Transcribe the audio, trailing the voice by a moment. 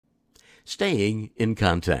Staying in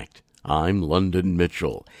Contact. I'm London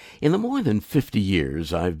Mitchell. In the more than 50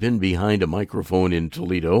 years I've been behind a microphone in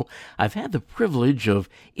Toledo, I've had the privilege of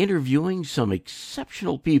interviewing some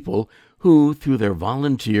exceptional people who, through their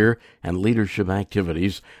volunteer and leadership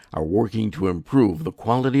activities, are working to improve the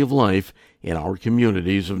quality of life in our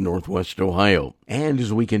communities of Northwest Ohio. And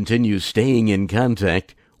as we continue staying in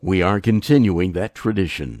contact, we are continuing that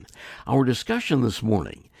tradition. Our discussion this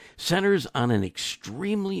morning centers on an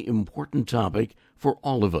extremely important topic for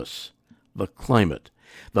all of us: the climate,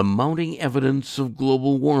 the mounting evidence of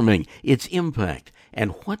global warming, its impact,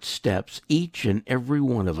 and what steps each and every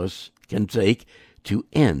one of us can take to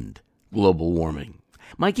end global warming.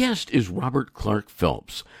 My guest is Robert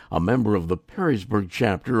Clark-Phelps, a member of the Perrysburg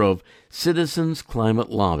chapter of Citizens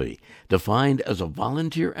Climate Lobby, defined as a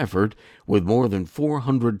volunteer effort with more than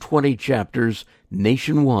 420 chapters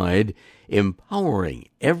nationwide, empowering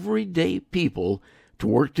everyday people to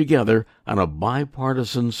work together on a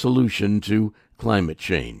bipartisan solution to climate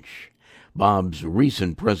change. Bob's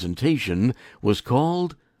recent presentation was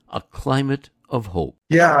called A Climate of Hope.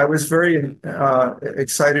 Yeah, I was very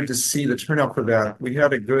excited to see the turnout for that. We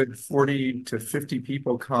had a good 40 to 50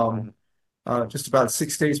 people come just about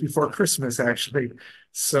 6 days before Christmas, actually.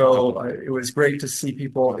 So it was great to see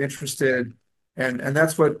people interested. And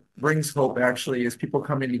that's what brings hope, actually, is people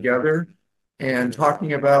coming together and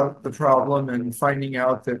talking about the problem and finding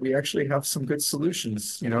out that we actually have some good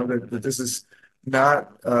solutions, that this is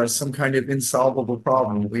not some kind of insolvable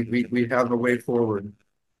problem. We have a way forward.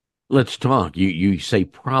 Let's talk. You say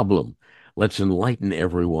problem. Let's enlighten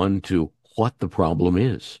everyone to what the problem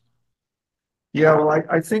is. Yeah, well,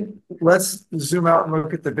 I think let's zoom out and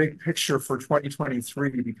look at the big picture for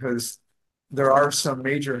 2023, because there are some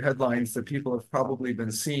major headlines that people have probably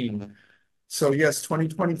been seeing. So yes,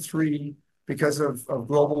 2023, because of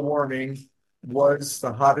global warming, was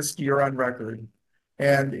the hottest year on record.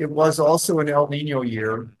 And it was also an El Nino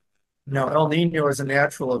year. Now, El Nino is a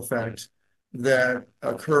natural effect that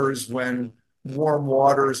occurs when warm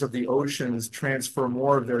waters of the oceans transfer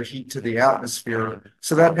more of their heat to the atmosphere.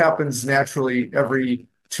 So that happens naturally every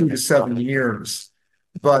 2 to 7 years.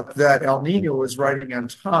 But that El Nino is riding on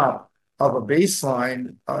top of a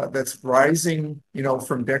baseline that's rising,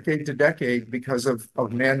 from decade to decade because of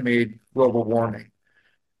man-made global warming.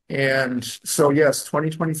 And so, yes,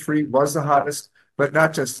 2023 was the hottest, but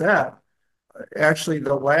not just that. Actually,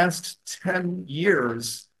 the last 10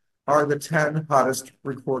 years are the 10 hottest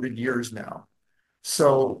recorded years now.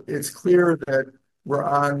 So it's clear that we're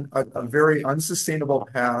on a very unsustainable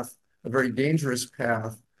path, a very dangerous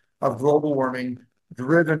path of global warming,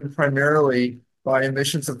 driven primarily by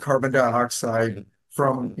emissions of carbon dioxide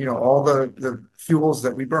from, all the fuels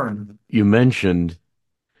that we burn. You mentioned,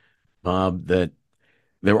 Bob, that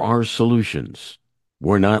there are solutions.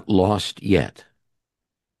 We're not lost yet.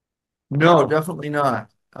 No, definitely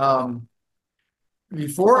not.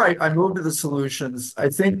 Before I move to the solutions, I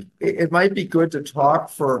think it might be good to talk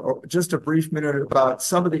for just a brief minute about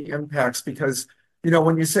some of the impacts, because,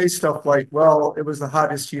 when you say stuff like, well, it was the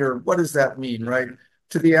hottest year, what does that mean, right?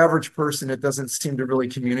 To the average person, it doesn't seem to really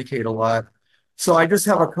communicate a lot. So I just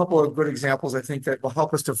have a couple of good examples, I think, that will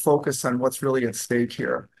help us to focus on what's really at stake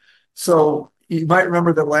here. So you might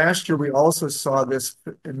remember that last year we also saw this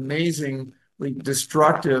amazingly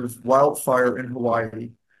destructive wildfire in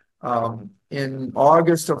Hawaii. In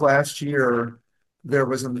August of last year, there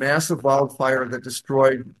was a massive wildfire that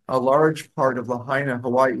destroyed a large part of Lahaina,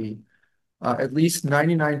 Hawaii. At least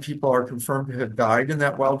 99 people are confirmed to have died in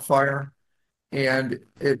that wildfire, and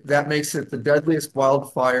that makes it the deadliest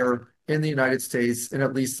wildfire in the United States in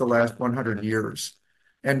at least the last 100 years.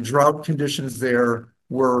 And drought conditions there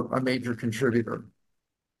were a major contributor.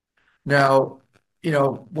 Now,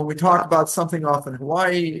 when we talk about something off in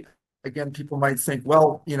Hawaii, again, people might think,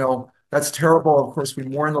 well, that's terrible. Of course, we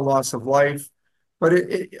mourn the loss of life, but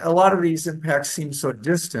a lot of these impacts seem so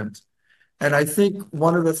distant. And I think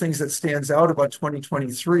one of the things that stands out about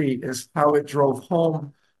 2023 is how it drove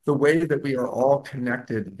home the way that we are all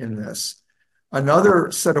connected in this.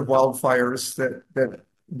 Another set of wildfires that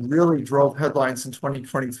really drove headlines in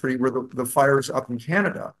 2023 were the fires up in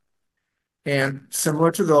Canada. And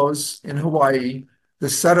similar to those in Hawaii, the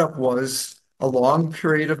setup was a long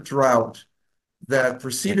period of drought that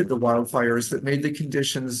preceded the wildfires that made the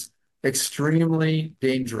conditions extremely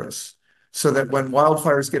dangerous, so that when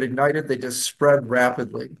wildfires get ignited, they just spread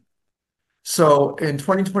rapidly. So in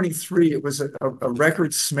 2023, it was a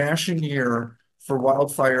record smashing year for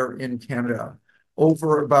wildfire in Canada.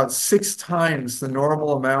 Over about 6 times the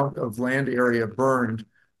normal amount of land area burned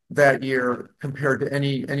that year compared to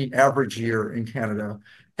any average year in Canada.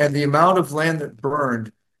 And the amount of land that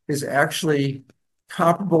burned is actually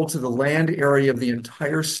comparable to the land area of the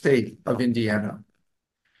entire state of Indiana.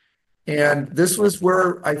 And this was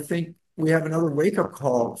where I think we have another wake-up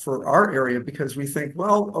call for our area because we think,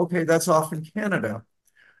 well, okay, that's off in Canada.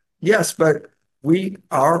 Yes, but we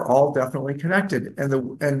are all definitely connected.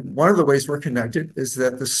 And one of the ways we're connected is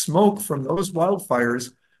that the smoke from those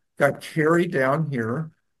wildfires got carried down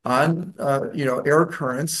here on air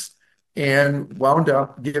currents and wound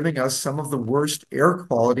up giving us some of the worst air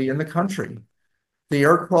quality in the country. The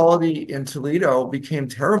air quality in Toledo became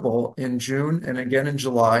terrible in June and again in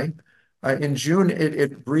July. In June,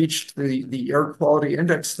 it breached the air quality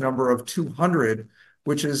index number of 200,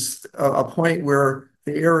 which is a point where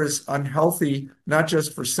the air is unhealthy, not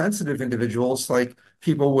just for sensitive individuals like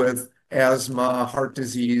people with asthma, heart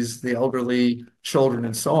disease, the elderly, children,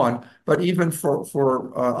 and so on, but even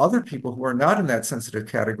for other people who are not in that sensitive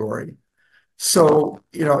category. So,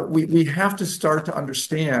 we have to start to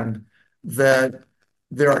understand that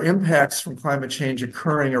there are impacts from climate change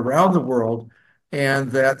occurring around the world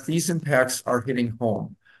and that these impacts are hitting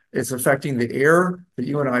home. It's affecting the air that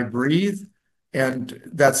you and I breathe. And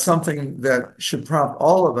that's something that should prompt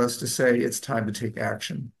all of us to say it's time to take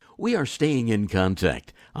action. We are staying in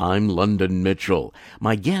contact. I'm London Mitchell.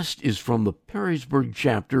 My guest is from the Perrysburg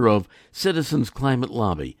chapter of Citizens Climate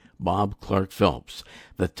Lobby, Bob Clark-Phelps.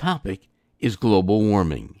 The topic is global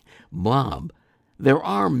warming. Bob, there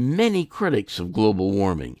are many critics of global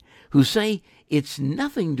warming who say it's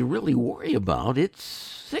nothing to really worry about. It's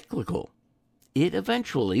cyclical. It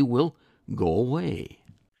eventually will go away.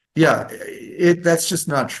 Yeah, that's just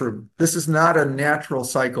not true. This is not a natural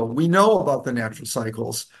cycle. We know about the natural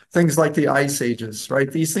cycles, things like the ice ages,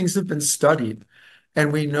 right? These things have been studied,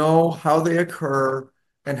 and we know how they occur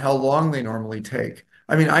and how long they normally take.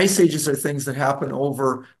 I mean, ice ages are things that happen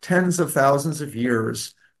over tens of thousands of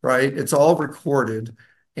years, right? It's all recorded,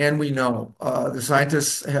 and we know. The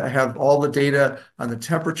scientists have all the data on the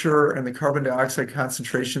temperature and the carbon dioxide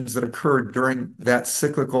concentrations that occurred during that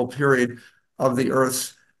cyclical period of the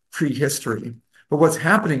Earth's prehistory. But what's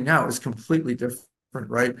happening now is completely different,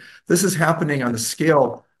 right? This is happening on the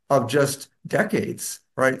scale of just decades,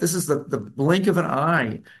 right? This is the blink of an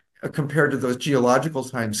eye compared to those geological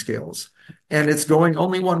time scales. And it's going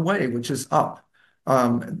only one way, which is up.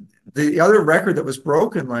 The other record that was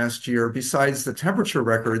broken last year, besides the temperature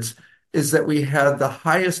records, is that we had the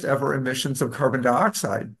highest ever emissions of carbon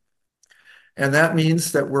dioxide. And that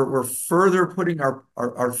means that we're further putting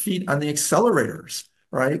our feet on the accelerators,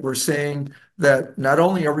 right? We're saying that not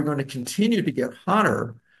only are we going to continue to get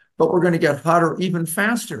hotter, but we're going to get hotter even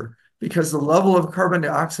faster because the level of carbon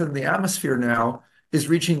dioxide in the atmosphere now is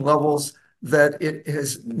reaching levels that it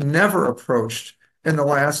has never approached in the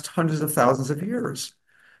last hundreds of thousands of years.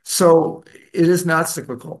 So it is not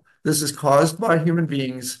cyclical. This is caused by human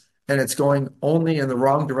beings, and it's going only in the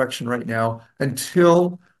wrong direction right now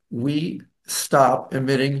until we stop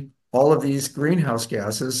emitting all of these greenhouse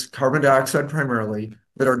gases, carbon dioxide primarily,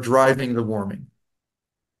 that are driving the warming.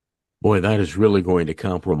 Boy, that is really going to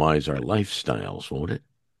compromise our lifestyles, won't it?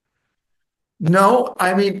 No,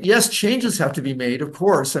 I mean, yes, changes have to be made, of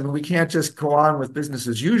course. I mean, we can't just go on with business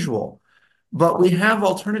as usual, but we have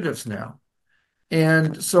alternatives now.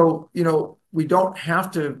 And so, we don't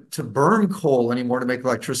have to burn coal anymore to make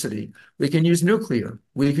electricity. We can use nuclear.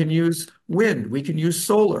 We can use wind. We can use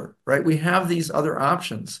solar, right? We have these other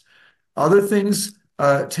options. Other things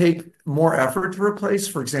take more effort to replace,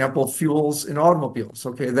 for example, fuels in automobiles.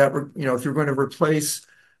 Okay, if you're going to replace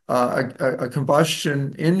a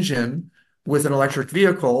combustion engine with an electric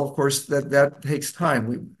vehicle, of course, that takes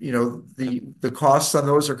time. The costs on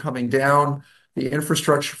those are coming down. The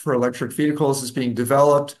infrastructure for electric vehicles is being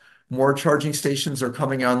developed. More charging stations are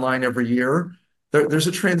coming online every year. There's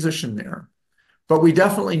a transition there. But we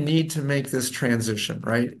definitely need to make this transition,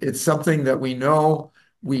 right? It's something that we know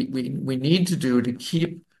we need to do to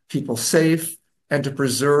keep people safe and to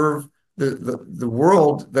preserve the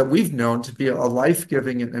world that we've known to be a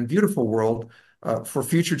life-giving and beautiful world for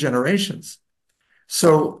future generations.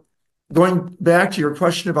 So going back to your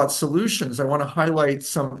question about solutions, I want to highlight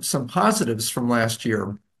some positives from last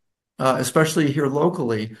year, especially here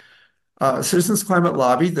locally. Citizens Climate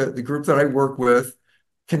Lobby, the group that I work with,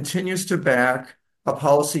 continues to back a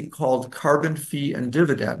policy called carbon fee and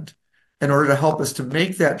dividend in order to help us to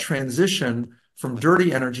make that transition from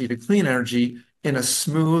dirty energy to clean energy in a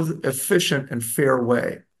smooth, efficient, and fair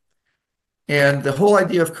way. And the whole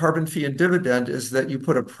idea of carbon fee and dividend is that you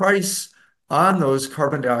put a price on those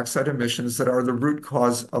carbon dioxide emissions that are the root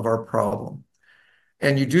cause of our problem.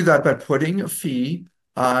 And you do that by putting a fee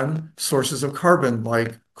on sources of carbon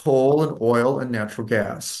like coal and oil and natural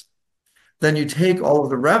gas. Then you take all of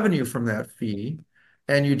the revenue from that fee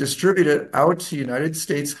and you distribute it out to United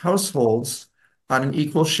States households on an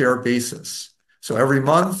equal share basis. So every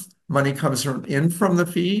month, money comes in from the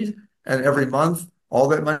fee, and every month, all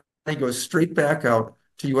that money goes straight back out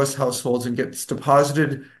to U.S. households and gets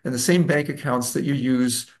deposited in the same bank accounts that you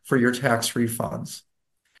use for your tax refunds.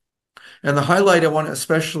 And the highlight I want to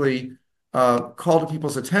especially call to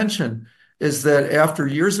people's attention is that after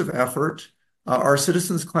years of effort, our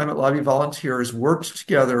Citizens Climate Lobby volunteers worked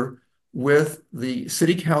together with the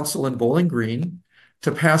City Council in Bowling Green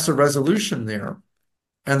to pass a resolution there.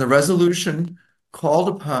 And the resolution called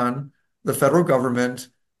upon the federal government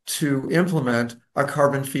to implement a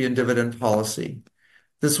carbon fee and dividend policy.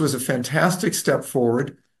 This was a fantastic step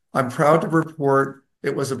forward. I'm proud to report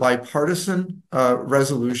it was a bipartisan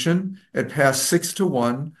resolution. It passed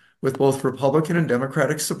 6-1 with both Republican and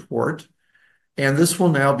Democratic support. And this will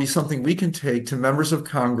now be something we can take to members of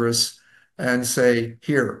Congress and say,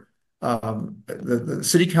 here, the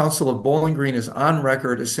City Council of Bowling Green is on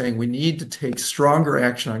record as saying we need to take stronger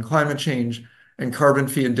action on climate change, and carbon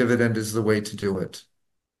fee and dividend is the way to do it.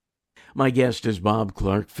 My guest is Bob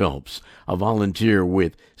Clark-Phelps, a volunteer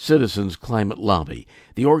with Citizens Climate Lobby.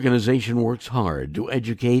 The organization works hard to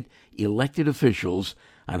educate elected officials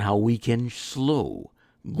on how we can slow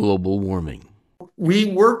global warming. We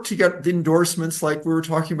work to get the endorsements like we were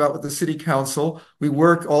talking about with the City Council. We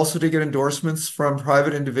work also to get endorsements from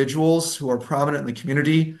private individuals who are prominent in the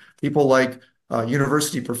community, people like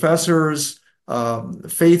university professors,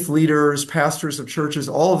 faith leaders, pastors of churches,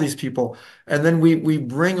 all of these people. And then we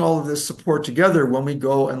bring all of this support together when we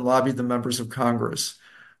go and lobby the members of Congress.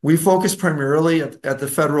 We focus primarily at the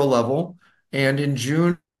federal level. And in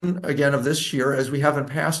June, again, of this year, as we have in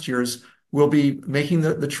past years, we'll be making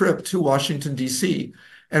the trip to Washington, D.C.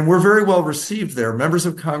 And we're very well received there. Members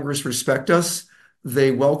of Congress respect us.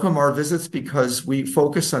 They welcome our visits because we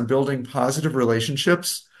focus on building positive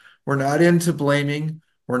relationships. We're not into blaming.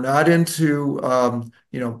 We're not into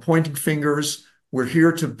pointing fingers. We're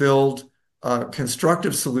here to build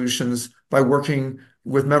constructive solutions by working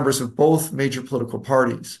with members of both major political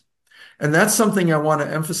parties. And that's something I want to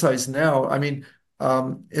emphasize now. I mean,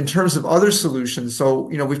 in terms of other solutions, so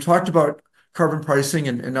we've talked about carbon pricing,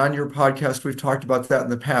 and on your podcast, we've talked about that in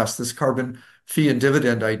the past, this carbon fee and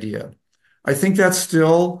dividend idea. I think that's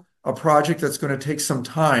still a project that's going to take some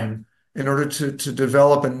time in order to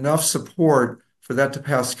develop enough support for that to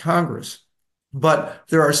pass Congress. But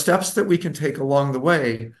there are steps that we can take along the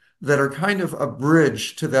way that are kind of a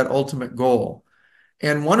bridge to that ultimate goal.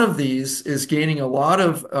 And one of these is gaining a lot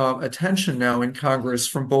of attention now in Congress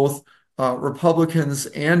from both Republicans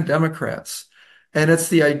and Democrats. And it's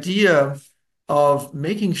the idea of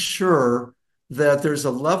making sure that there's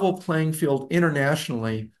a level playing field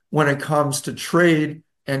internationally when it comes to trade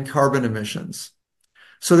and carbon emissions.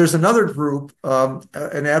 So there's another group,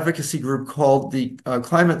 an advocacy group called the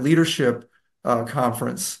Climate Leadership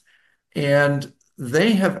Conference. And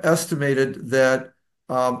they have estimated that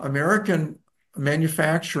American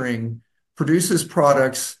manufacturing produces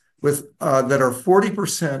products with that are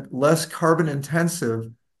 40% less carbon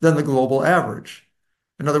intensive than the global average.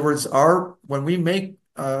 In other words, when we make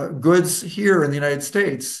goods here in the United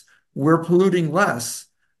States, we're polluting less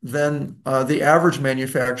than the average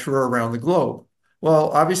manufacturer around the globe.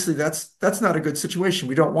 Well, obviously, that's not a good situation.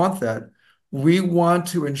 We don't want that. We want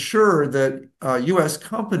to ensure that U.S.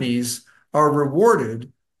 companies are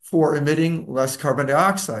rewarded for emitting less carbon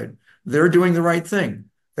dioxide. They're doing the right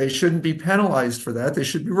thing. They shouldn't be penalized for that. They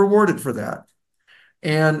should be rewarded for that.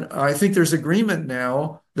 And I think there's agreement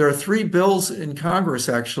now. There are 3 bills in Congress,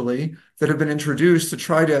 actually, that have been introduced to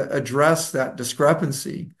try to address that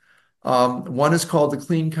discrepancy. One is called the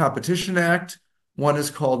Clean Competition Act. One is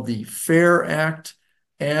called the FAIR Act.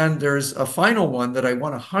 And there's a final one that I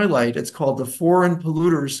want to highlight. It's called the Foreign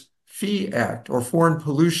Polluters Fee Act, or Foreign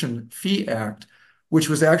Pollution Fee Act, which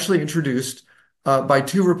was actually introduced by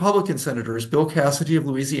 2 Republican senators, Bill Cassidy of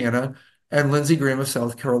Louisiana and Lindsey Graham of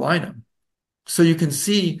South Carolina. So you can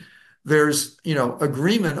see there's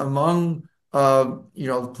agreement among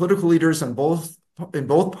political leaders in both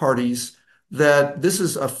parties that this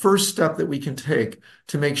is a first step that we can take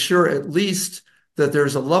to make sure at least that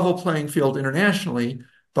there's a level playing field internationally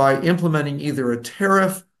by implementing either a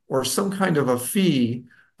tariff or some kind of a fee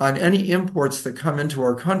on any imports that come into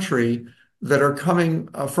our country that are coming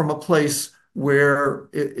from a place where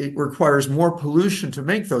it requires more pollution to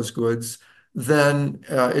make those goods than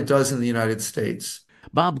it does in the United States.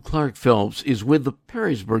 Bob Clark-Phelps is with the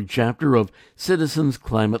Perrysburg chapter of Citizens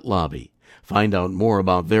Climate Lobby. Find out more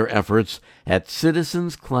about their efforts at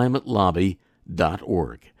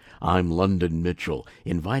citizensclimatelobby.org. I'm London Mitchell,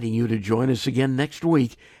 inviting you to join us again next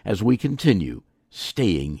week as we continue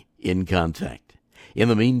staying in contact. In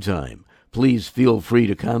the meantime, please feel free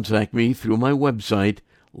to contact me through my website,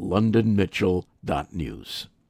 londonmitchell.news.